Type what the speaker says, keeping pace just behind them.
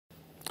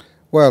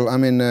Well, I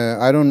mean,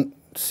 I don't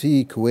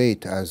see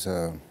Kuwait as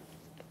a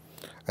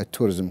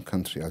tourism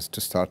country as to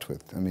start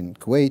with. I mean,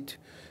 Kuwait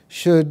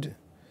should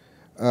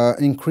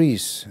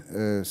increase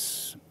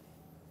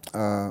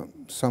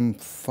some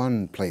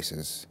fun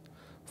places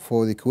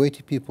for the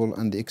Kuwaiti people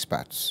and the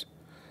expats,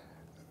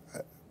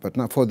 but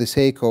not for the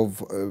sake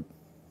of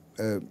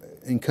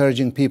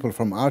encouraging people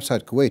from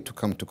outside Kuwait to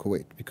come to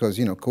Kuwait, because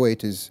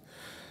Kuwait is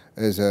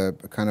a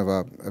kind of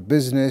a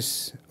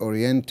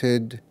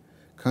business-oriented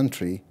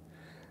country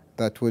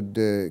that would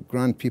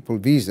grant people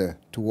visa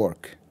to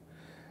work.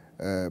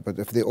 But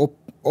if they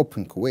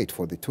open Kuwait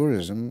for the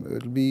tourism,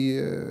 it'll be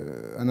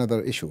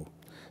another issue.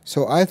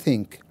 So I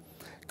think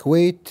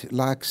Kuwait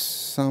lacks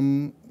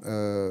some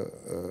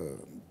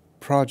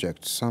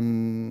projects,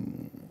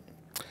 some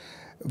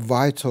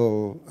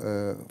vital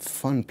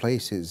fun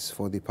places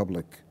for the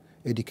public,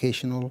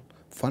 educational,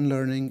 fun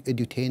learning,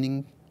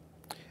 edutaining,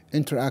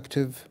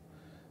 interactive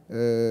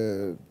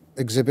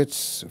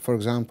exhibits, for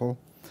example,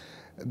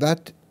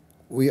 that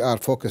we are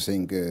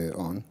focusing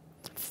on.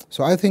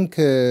 So I think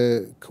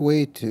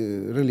Kuwait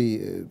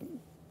really,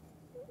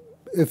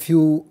 if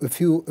you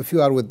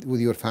are with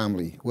your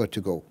family, where to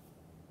go?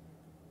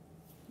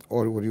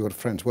 Or with your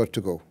friends, where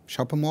to go?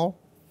 Shop a mall?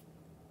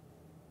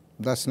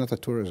 That's not a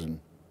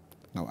tourism.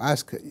 Now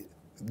ask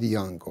the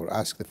young or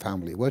ask the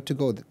family, where to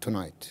go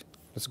tonight?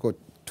 Let's go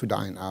to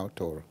dine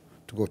out or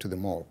to go to the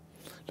mall.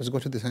 Let's go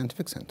to the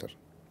scientific center.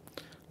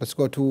 Let's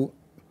go to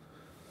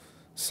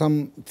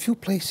some few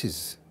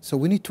places. So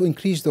we need to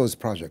increase those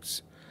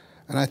projects.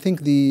 And I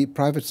think the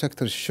private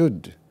sector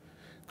should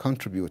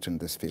contribute in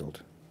this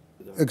field.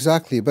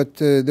 Exactly, but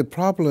the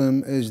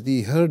problem is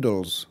the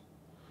hurdles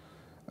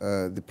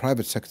the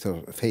private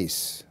sector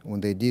face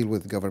when they deal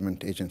with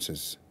government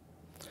agencies.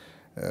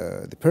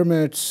 The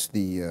permits,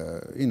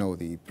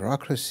 the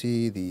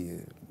bureaucracy,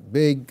 the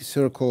big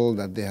circle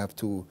that they have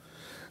to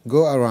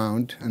go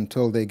around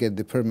until they get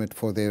the permit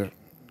for their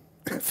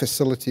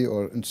facility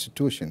or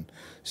institution.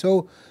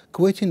 So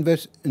Kuwaiti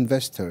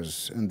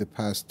investors in the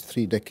past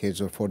 3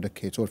 decades or 4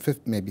 decades or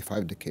maybe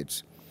 5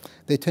 decades,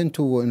 they tend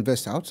to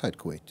invest outside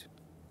Kuwait.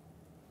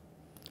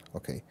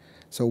 Okay,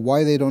 so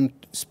why they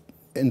don't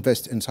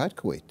invest inside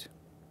Kuwait?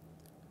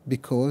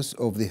 Because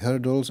of the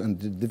hurdles and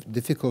the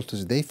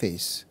difficulties they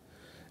face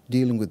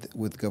dealing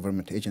with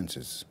government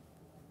agencies.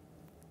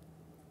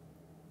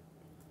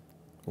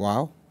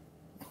 Wow,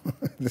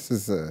 this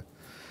is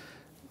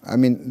I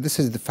mean, this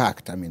is the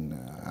fact. I mean,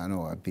 I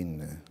know I've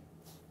been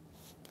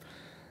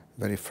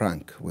very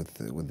frank with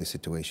the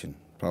situation.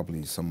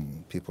 Probably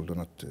some people do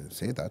not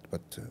say that,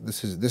 but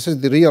this is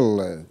the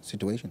real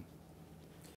situation.